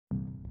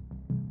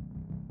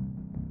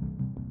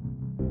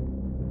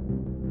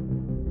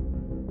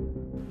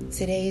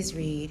Today's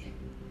read,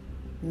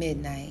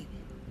 Midnight,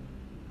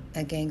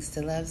 a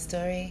Gangsta Love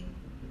Story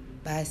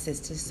by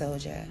Sister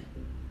Souljah.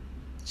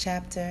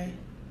 Chapter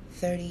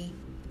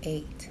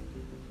 38,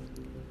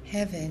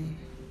 Heaven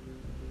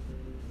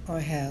or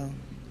Hell.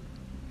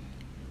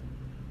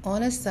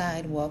 On a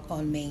sidewalk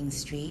on Main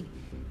Street,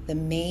 the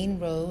main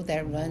road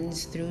that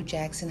runs through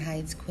Jackson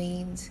Heights,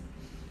 Queens,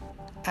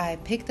 I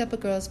picked up a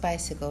girl's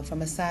bicycle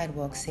from a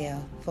sidewalk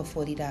sale for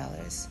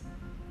 $40.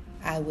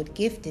 I would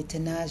gift it to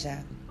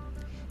Naja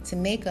to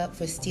make up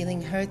for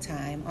stealing her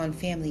time on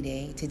Family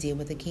Day to deal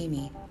with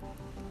Akemi.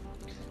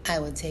 I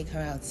would take her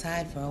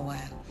outside for a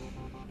while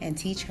and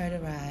teach her to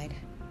ride.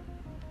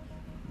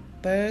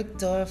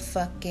 Bergdorf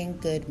fucking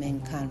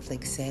Goodman,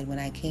 Conflict said when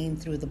I came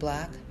through the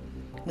block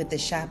with the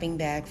shopping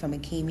bag from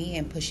Akemi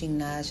and pushing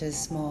Naja's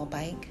small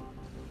bike.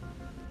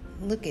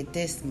 Look at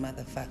this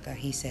motherfucker,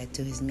 he said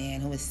to his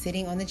man who was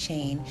sitting on the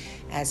chain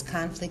as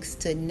Conflict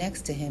stood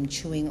next to him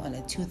chewing on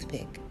a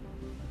toothpick.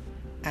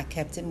 I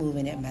kept it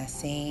moving at my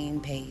same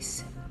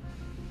pace.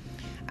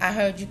 I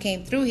heard you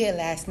came through here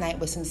last night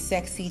with some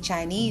sexy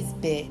Chinese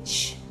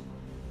bitch.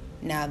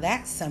 Now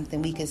that's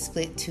something we could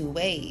split two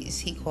ways,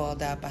 he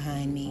called out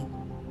behind me.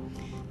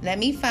 Let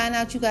me find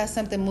out you got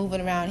something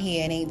moving around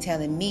here and ain't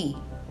telling me,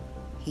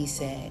 he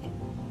said.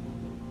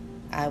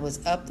 I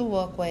was up the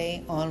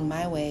walkway on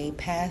my way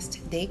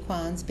past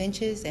Daquan's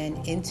benches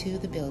and into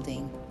the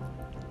building.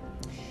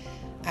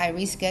 I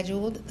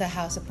rescheduled the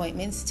house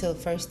appointments till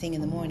first thing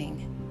in the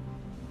morning.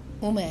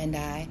 Uma and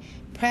I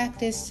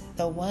practiced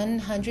the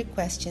 100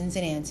 questions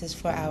and answers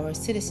for our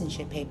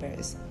citizenship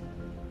papers.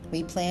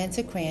 We plan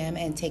to cram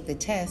and take the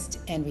test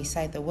and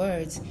recite the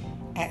words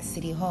at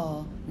City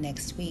Hall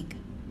next week.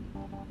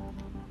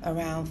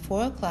 Around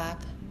 4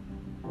 o'clock,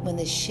 when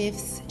the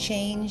shifts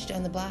changed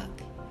on the block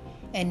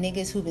and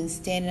niggas who've been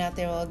standing out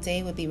there all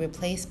day would be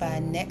replaced by a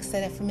next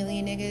set of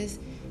familiar niggas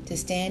to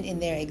stand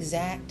in their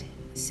exact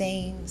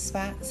same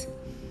spots,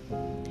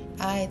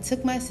 I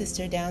took my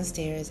sister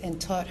downstairs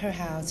and taught her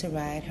how to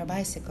ride her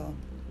bicycle.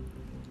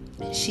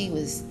 She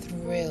was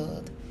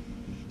thrilled.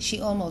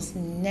 She almost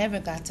never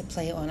got to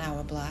play on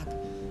our block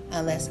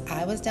unless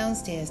I was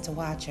downstairs to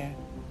watch her.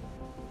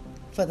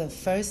 For the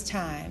first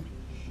time,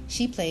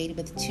 she played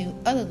with 2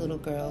 other little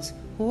girls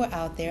who were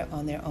out there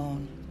on their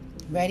own,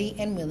 ready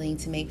and willing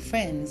to make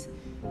friends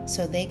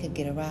so they could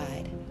get a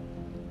ride.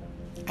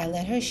 I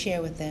let her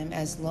share with them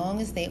as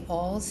long as they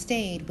all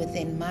stayed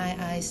within my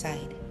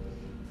eyesight.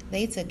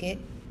 They took it.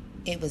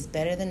 It was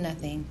better than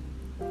nothing.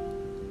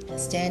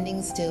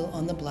 Standing still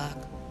on the block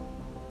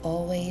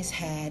always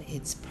had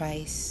its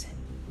price.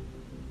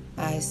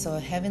 I saw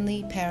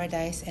Heavenly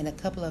Paradise and a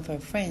couple of her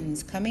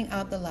friends coming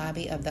out the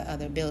lobby of the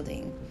other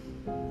building.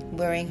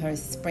 Wearing her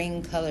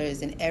spring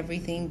colors and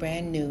everything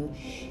brand new,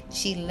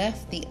 she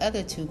left the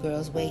other 2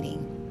 girls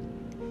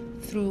waiting,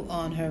 threw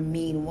on her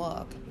mean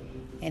walk,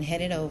 and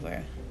headed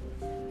over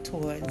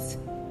towards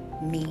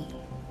me.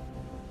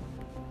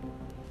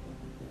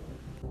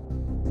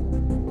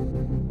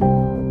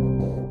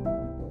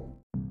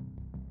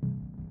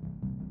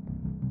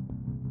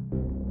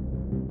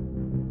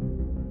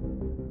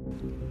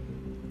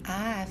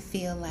 I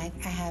feel like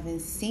I haven't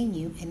seen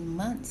you in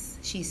months,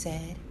 she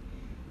said.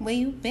 Where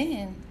you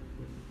been?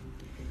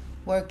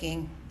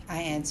 Working,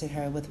 I answered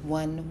her with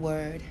one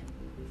word.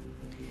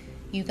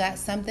 You got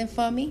something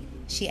for me?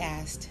 She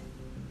asked.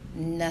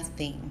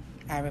 Nothing,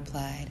 I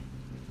replied.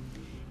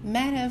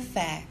 Matter of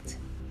fact,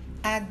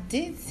 I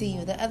did see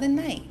you the other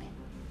night,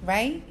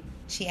 right?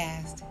 She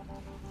asked.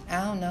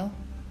 I don't know,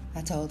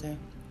 I told her.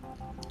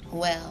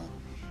 Well,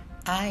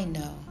 I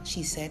know,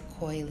 she said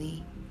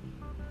coyly.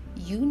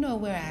 You know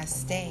where I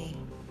stay,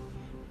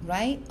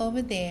 right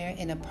over there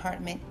in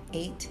apartment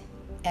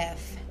 8F.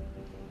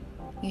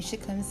 You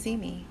should come see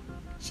me,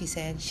 she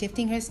said,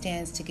 shifting her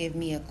stance to give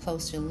me a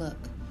closer look,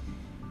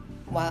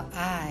 while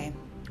I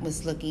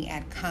was looking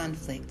at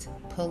Conflict,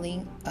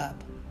 pulling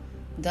up,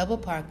 double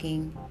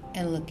parking,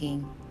 and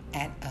looking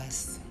at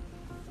us.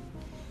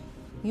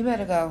 You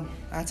better go,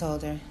 I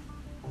told her.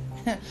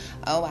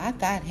 Oh, I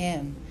got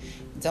him.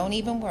 Don't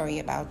even worry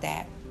about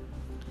that.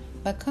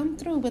 But come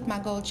through with my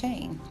gold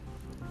chain.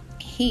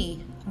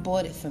 He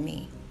bought it for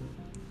me,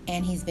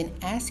 and he's been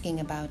asking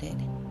about it.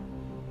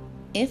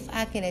 If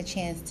I get a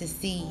chance to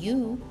see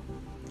you,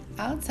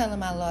 I'll tell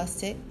him I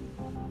lost it,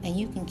 and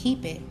you can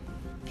keep it.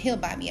 He'll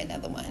buy me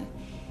another one.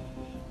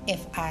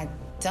 If I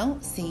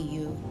don't see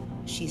you,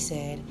 she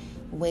said,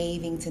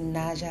 waving to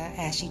Naja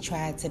as she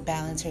tried to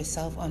balance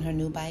herself on her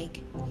new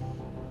bike.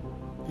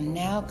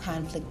 Now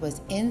Conflict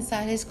was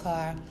inside his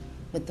car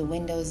with the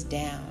windows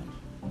down.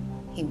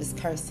 He was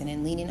cursing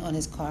and leaning on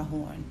his car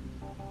horn.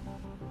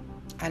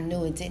 I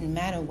knew it didn't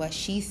matter what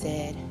she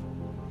said.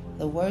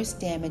 The worst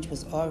damage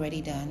was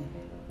already done.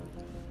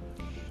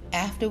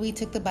 After we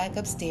took the bike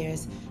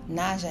upstairs,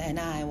 Naja and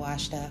I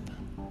washed up.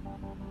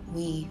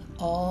 We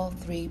all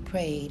 3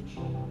 prayed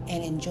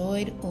and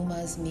enjoyed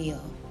Uma's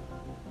meal.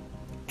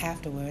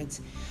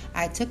 Afterwards,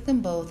 I took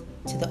them both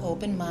to the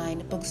Open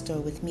Mind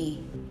bookstore with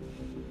me.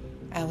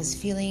 I was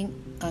feeling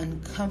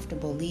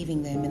uncomfortable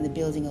leaving them in the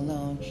building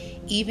alone,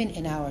 even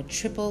in our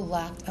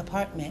triple-locked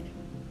apartment.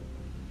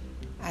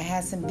 I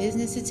had some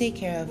business to take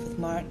care of with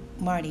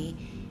Marty,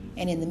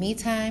 and in the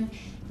meantime,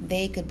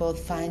 they could both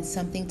find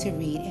something to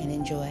read and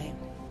enjoy.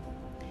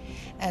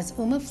 As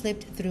Uma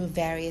flipped through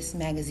various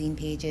magazine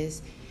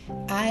pages,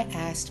 I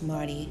asked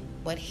Marty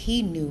what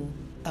he knew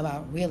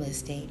about real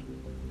estate.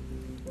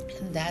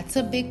 "That's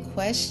a big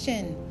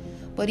question.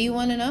 What do you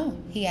want to know?"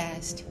 he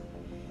asked.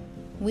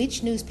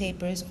 "Which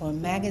newspapers or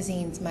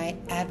magazines might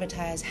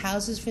advertise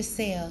houses for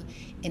sale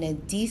in a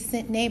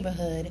decent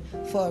neighborhood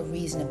for a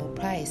reasonable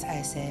price?"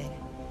 I said.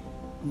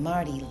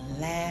 Marty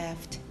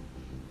laughed.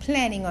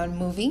 "Planning on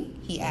moving?"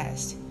 he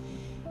asked.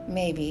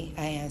 "Maybe,"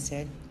 I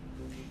answered.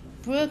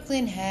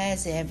 "Brooklyn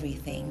has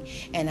everything,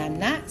 and I'm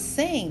not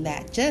saying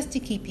that just to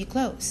keep you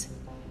close,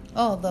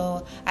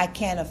 although I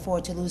can't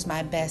afford to lose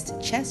my best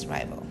chess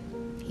rival,"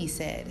 he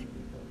said,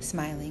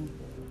 smiling.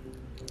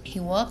 He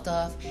walked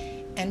off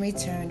and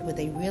returned with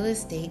a real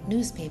estate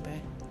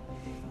newspaper.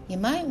 "You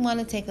might want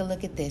to take a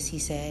look at this," he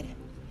said.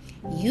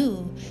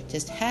 "You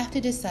just have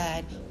to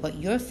decide what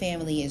your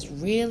family is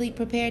really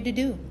prepared to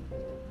do.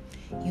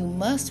 You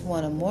must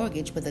want a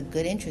mortgage with a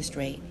good interest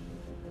rate,"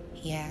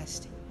 he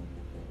asked.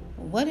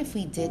 "What if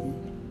we didn't?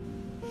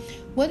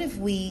 What if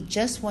we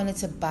just wanted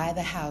to buy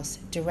the house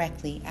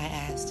directly?" I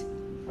asked.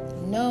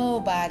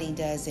 "Nobody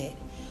does it.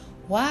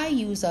 Why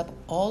use up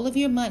all of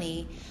your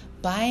money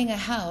buying a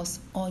house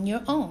on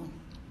your own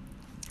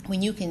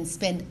when you can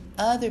spend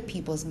other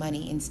people's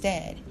money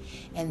instead,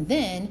 and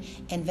then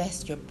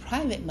invest your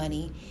private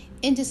money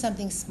into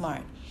something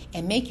smart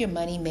and make your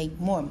money make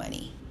more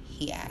money?"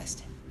 he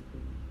asked.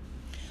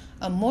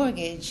 "A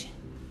mortgage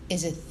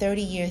is a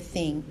 30-year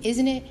thing,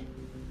 isn't it?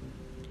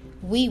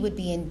 We would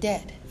be in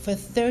debt for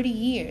 30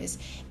 years,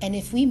 and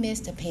if we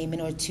missed a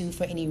payment or two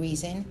for any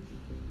reason,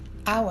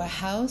 our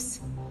house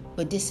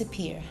would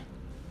disappear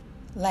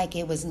like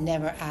it was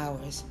never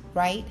ours,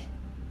 right?"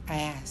 I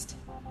asked.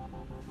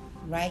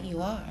 "Right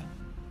you are.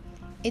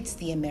 It's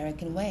the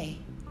American way."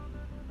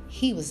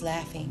 He was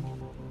laughing,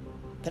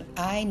 but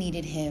I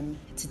needed him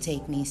to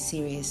take me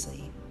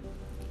seriously.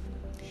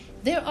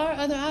 "There are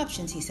other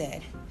options," he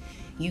said.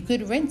 "You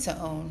could rent to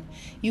own.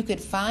 You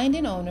could find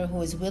an owner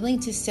who is willing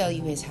to sell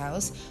you his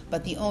house,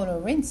 but the owner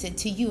rents it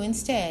to you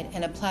instead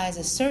and applies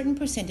a certain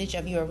percentage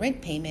of your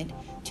rent payment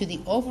to the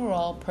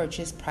overall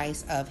purchase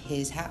price of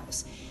his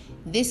house.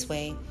 This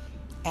way,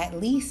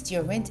 at least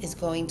your rent is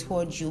going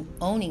towards you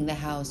owning the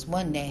house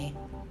one day.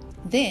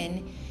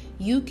 Then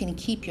you can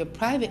keep your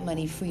private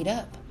money freed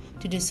up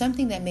to do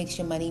something that makes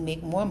your money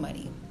make more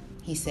money,"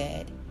 he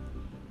said.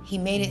 He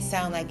made it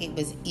sound like it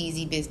was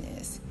easy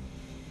business.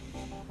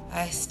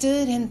 I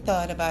stood and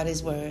thought about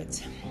his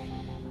words.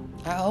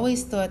 I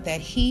always thought that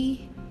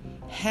he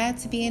had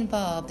to be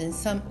involved in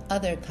some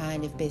other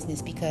kind of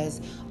business because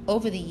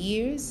over the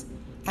years,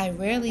 I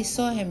rarely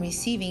saw him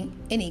receiving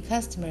any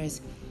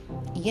customers,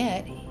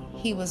 yet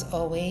he was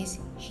always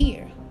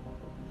here,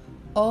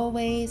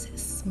 always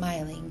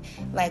smiling,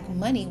 like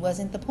money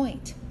wasn't the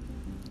point.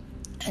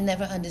 I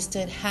never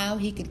understood how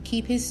he could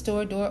keep his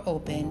store door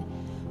open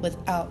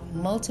without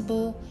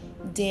multiple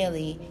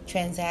daily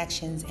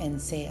transactions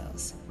and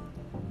sales.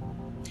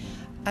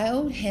 I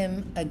owed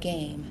him a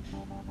game,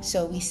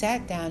 so we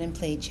sat down and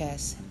played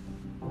chess.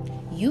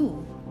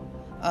 "You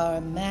are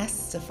a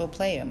masterful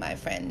player, my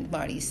friend,"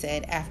 Marty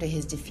said after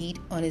his defeat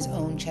on his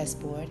own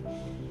chessboard.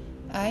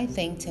 I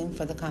thanked him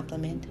for the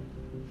compliment.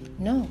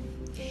 "No,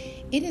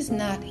 it is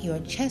not your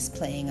chess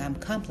playing I'm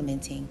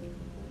complimenting.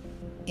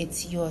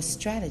 It's your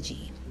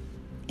strategy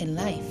in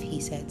life," he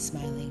said,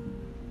 smiling.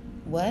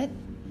 "What?"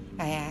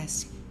 I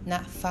asked,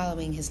 not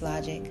following his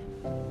logic.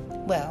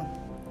 "Well,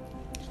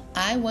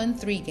 I won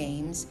 3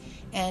 games,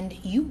 and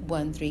you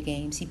won 3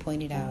 games," he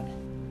pointed out.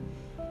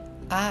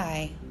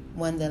 "I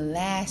won the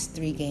last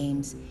 3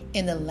 games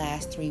in the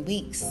last 3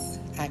 weeks,"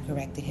 I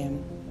corrected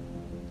him.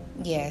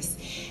 "Yes,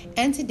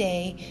 and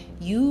today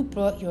you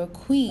brought your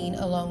queen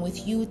along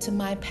with you to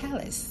my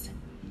palace.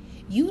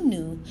 You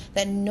knew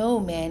that no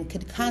man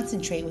could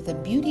concentrate with a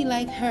beauty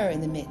like her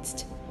in the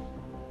midst.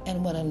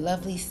 And what a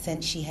lovely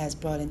scent she has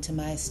brought into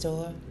my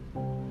store.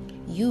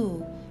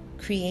 You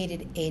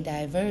created a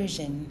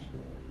diversion,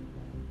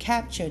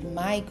 captured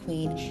my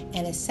queen,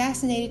 and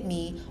assassinated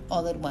me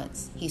all at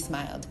once," he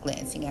smiled,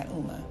 glancing at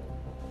Uma.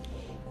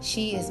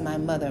 "She is my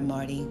mother,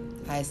 Marty,"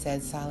 I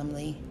said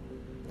solemnly.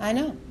 "I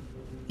know.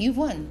 You've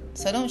won,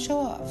 so don't show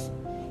off,"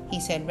 he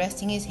said,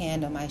 resting his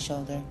hand on my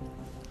shoulder.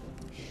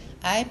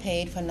 I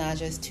paid for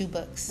Naja's 2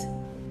 books.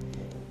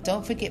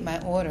 "Don't forget my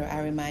order," I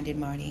reminded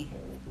Marty.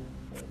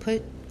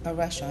 "Put a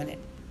rush on it,"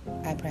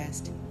 I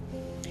pressed.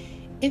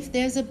 "If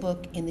there's a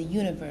book in the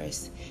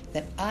universe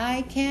that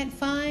I can't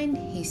find,"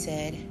 he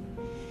said,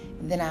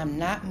 "then I'm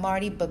not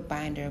Marty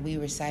Bookbinder." We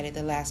recited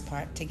the last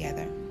part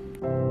together.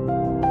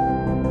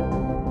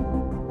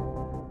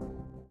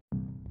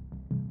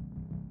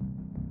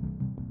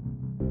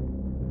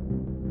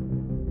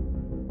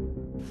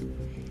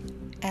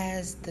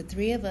 As the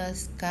 3 of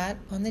us got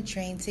on the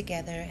train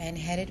together and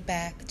headed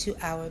back to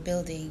our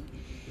building,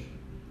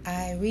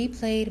 I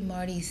replayed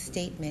Marty's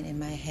statement in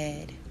my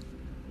head,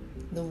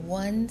 the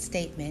one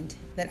statement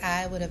that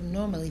I would have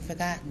normally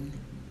forgotten.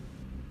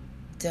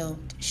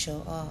 Don't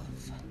show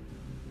off.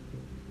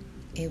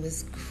 It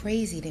was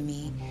crazy to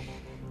me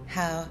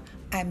how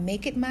I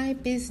make it my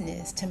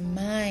business to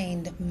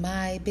mind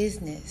my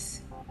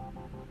business,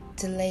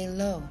 to lay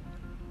low,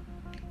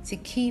 to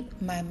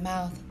keep my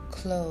mouth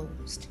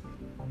closed,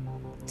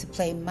 to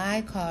play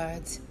my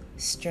cards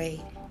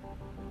straight.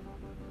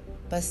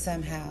 But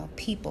somehow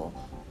people,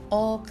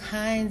 all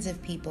kinds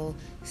of people,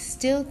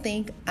 still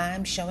think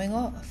I'm showing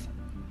off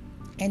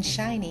and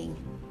shining.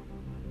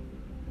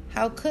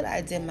 How could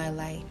I dim my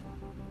light?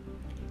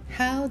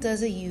 How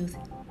does a youth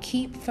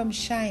keep from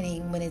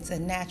shining when it's a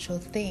natural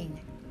thing?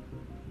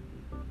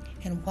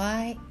 And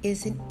why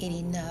isn't it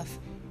enough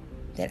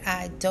that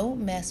I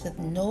don't mess with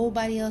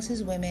nobody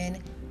else's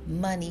women,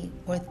 money,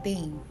 or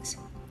things?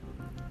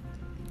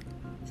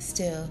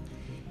 Still,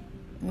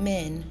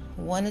 men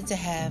wanted to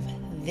have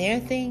their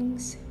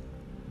things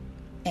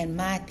and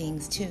my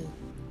things too.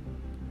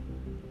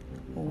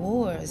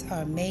 Wars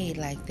are made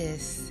like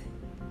this.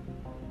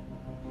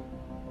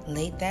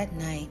 Late that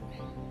night,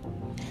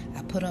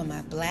 I put on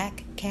my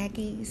black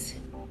khakis,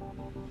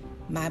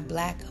 my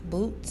black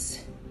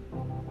boots,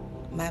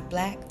 my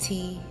black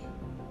tee,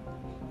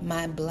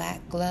 my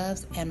black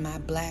gloves, and my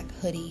black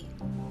hoodie.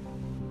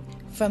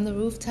 From the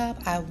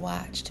rooftop, I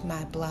watched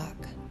my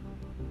block.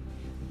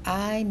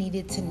 I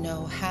needed to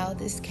know how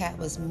this cat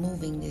was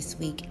moving this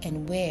week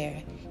and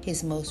where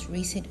his most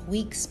recent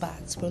weak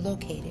spots were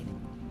located.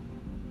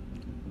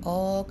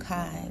 All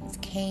kinds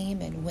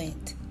came and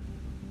went.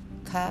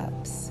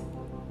 Cops,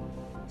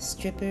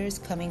 strippers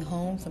coming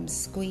home from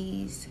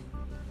squeeze,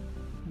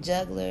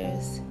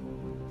 jugglers,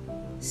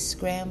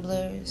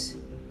 scramblers,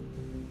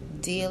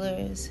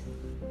 dealers,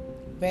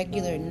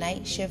 regular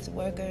night shift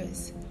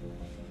workers.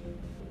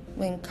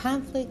 When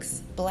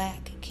Conflict's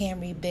black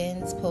Camry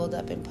Benz pulled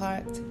up and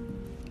parked,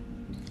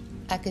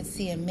 I could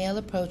see a male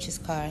approach his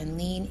car and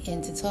lean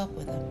in to talk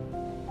with him.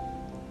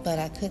 But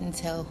I couldn't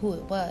tell who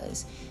it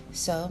was,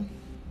 so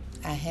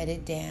I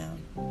headed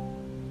down.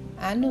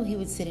 I knew he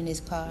would sit in his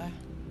car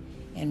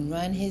and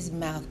run his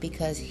mouth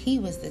because he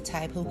was the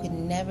type who could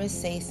never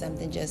say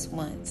something just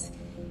once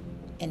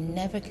and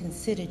never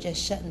consider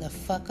just shutting the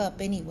fuck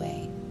up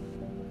anyway.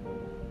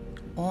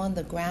 On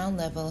the ground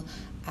level,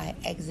 I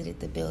exited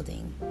the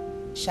building,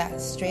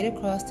 shot straight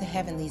across to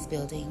Heavenly's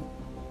building,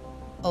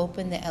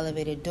 opened the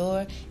elevator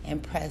door,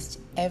 and pressed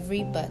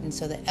every button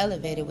so the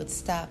elevator would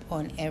stop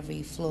on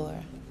every floor.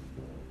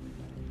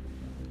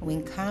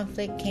 When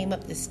Conflict came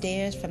up the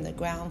stairs from the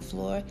ground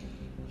floor,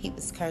 he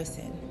was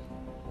cursing.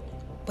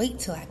 Wait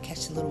till I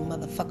catch the little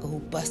motherfucker who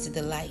busted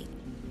the light.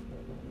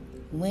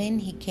 When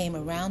he came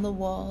around the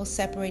wall,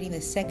 separating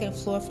the second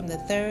floor from the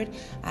third,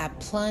 I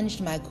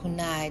plunged my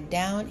kunai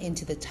down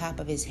into the top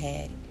of his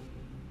head.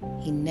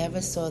 He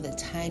never saw the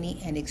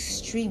tiny and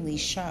extremely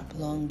sharp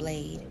long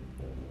blade.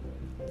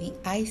 The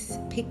ice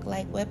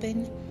pick-like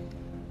weapon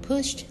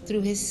pushed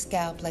through his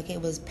scalp like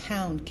it was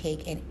pound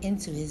cake and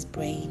into his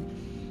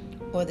brain,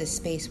 or the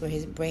space where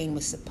his brain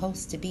was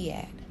supposed to be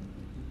at.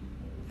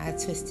 I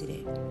twisted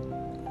it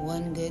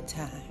one good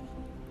time.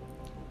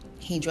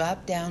 He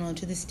dropped down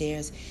onto the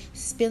stairs,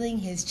 spilling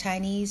his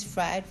Chinese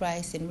fried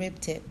rice and rib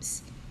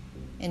tips,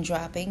 and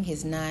dropping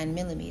his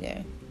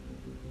 9mm.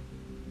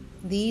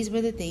 These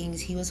were the things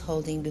he was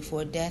holding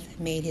before death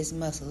made his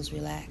muscles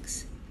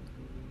relax.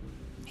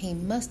 He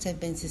must have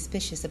been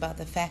suspicious about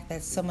the fact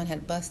that someone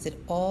had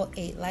busted all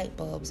 8 light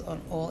bulbs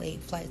on all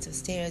 8 flights of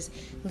stairs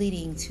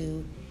leading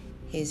to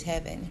his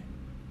heaven.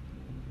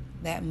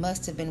 That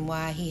must have been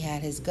why he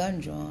had his gun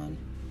drawn.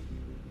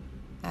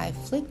 I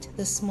flicked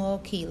the small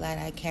key light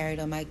I carried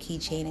on my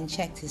keychain and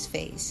checked his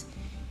face.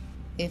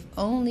 If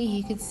only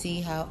he could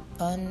see how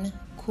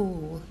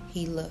uncool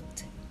he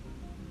looked.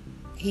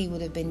 He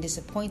would have been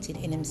disappointed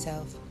in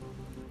himself.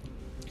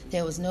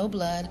 There was no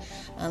blood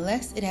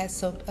unless it had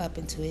soaked up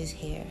into his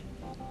hair.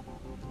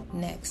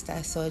 Next,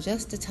 I saw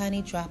just a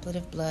tiny droplet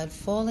of blood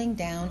falling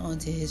down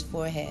onto his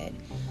forehead,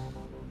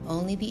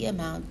 only the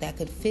amount that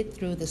could fit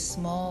through the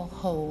small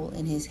hole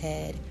in his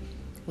head,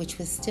 which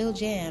was still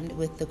jammed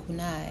with the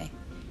kunai.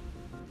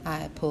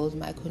 I pulled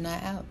my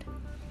kunai out.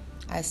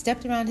 I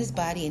stepped around his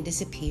body and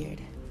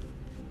disappeared.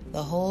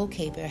 The whole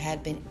caper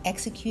had been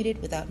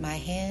executed without my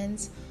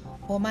hands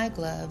or my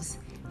gloves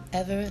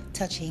ever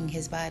touching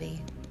his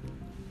body.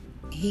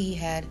 He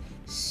had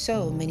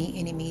so many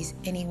enemies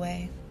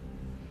anyway.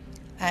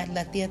 I'd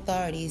let the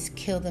authorities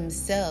kill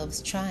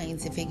themselves trying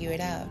to figure it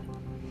out,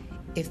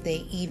 if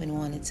they even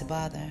wanted to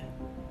bother.